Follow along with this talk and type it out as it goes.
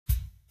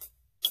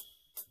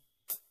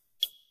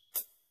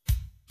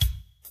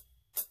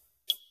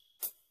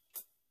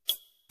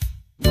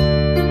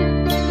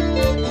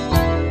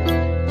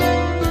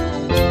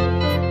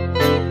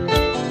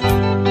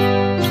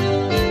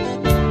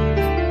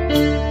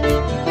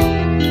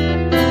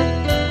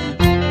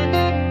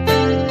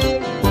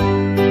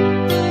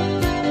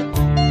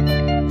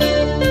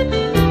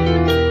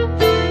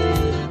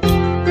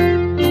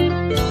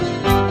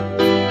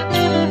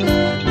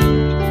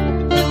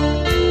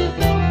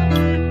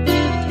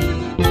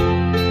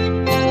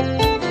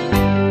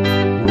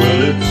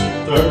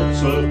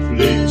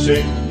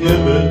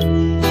image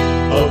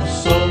of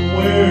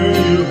somewhere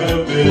you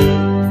have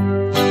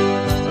been,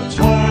 a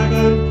time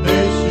and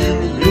place you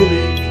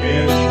really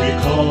can't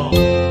recall.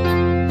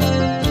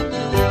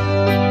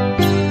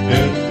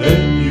 And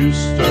then you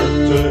start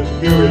to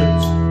hear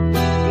it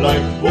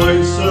like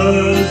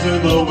voices in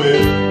the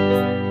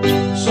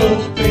wind, so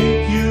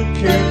faint you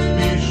can't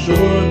be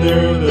sure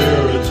they're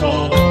there at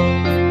all.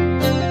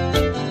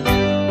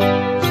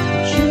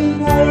 But you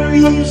know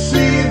you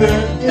see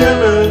that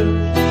image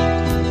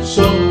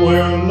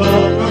somewhere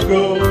long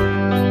ago,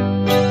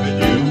 and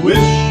you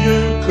wish you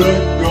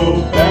could go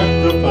back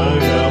to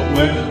find out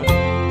when.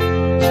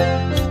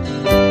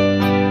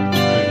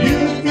 And you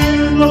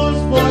hear those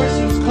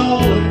voices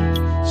calling,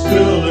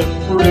 still it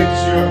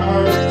breaks your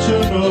heart to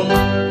know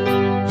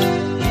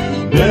you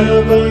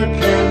never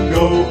can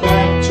go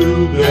back to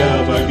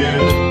them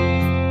again.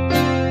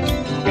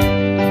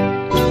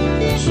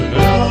 So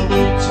now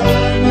the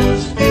time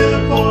is here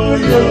for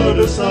you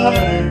to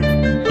decide.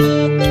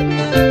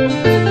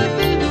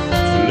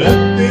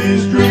 Let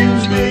these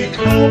dreams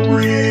become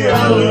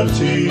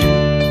reality.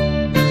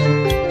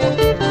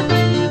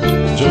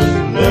 Just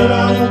let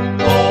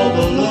out all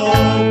the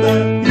love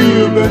that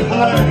you've been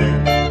hiding,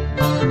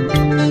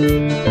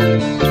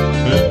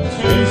 and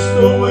taste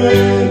the way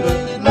that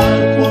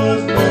life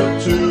was meant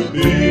to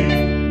be.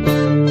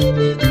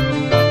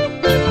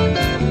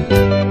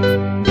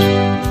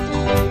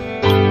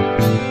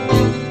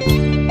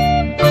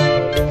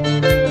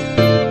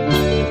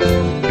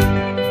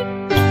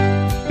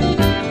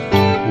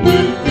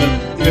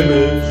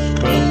 Image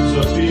comes a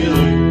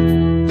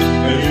feeling,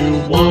 and you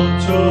want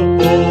to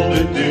hold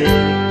it dear,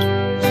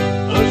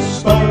 a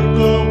spark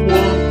of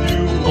warmth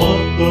you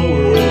want the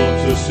world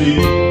to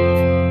see.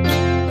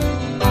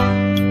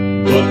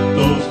 But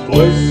those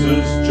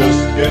voices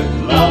just get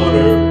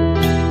louder,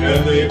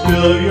 and they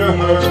fill your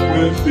heart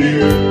with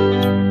fear,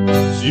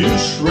 so you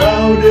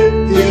shroud it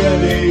in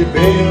a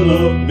veil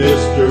of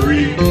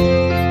mystery.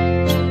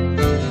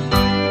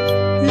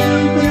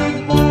 You've been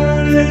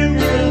hiding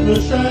in the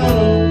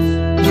shadows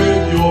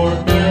with your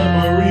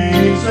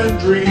memories and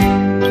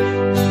dreams,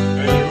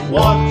 and you're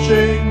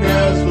watching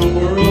as the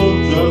world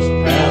just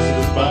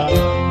passes by.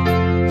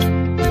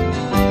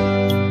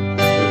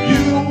 If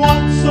you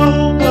want so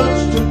much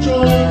to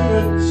join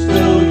it,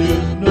 still you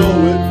know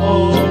it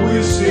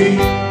always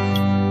seems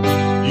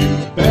you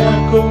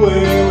back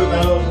away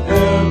without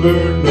ever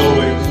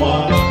knowing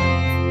why.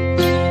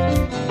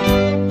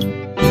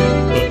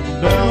 But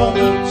now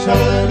the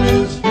time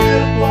is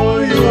here for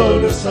your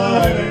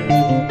deciding.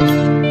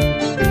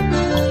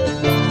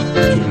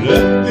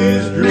 Let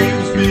these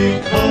dreams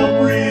become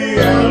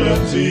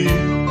reality.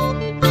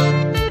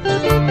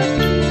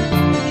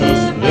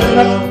 Just let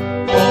out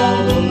all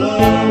the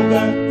love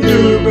that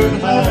you've been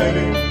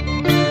hiding.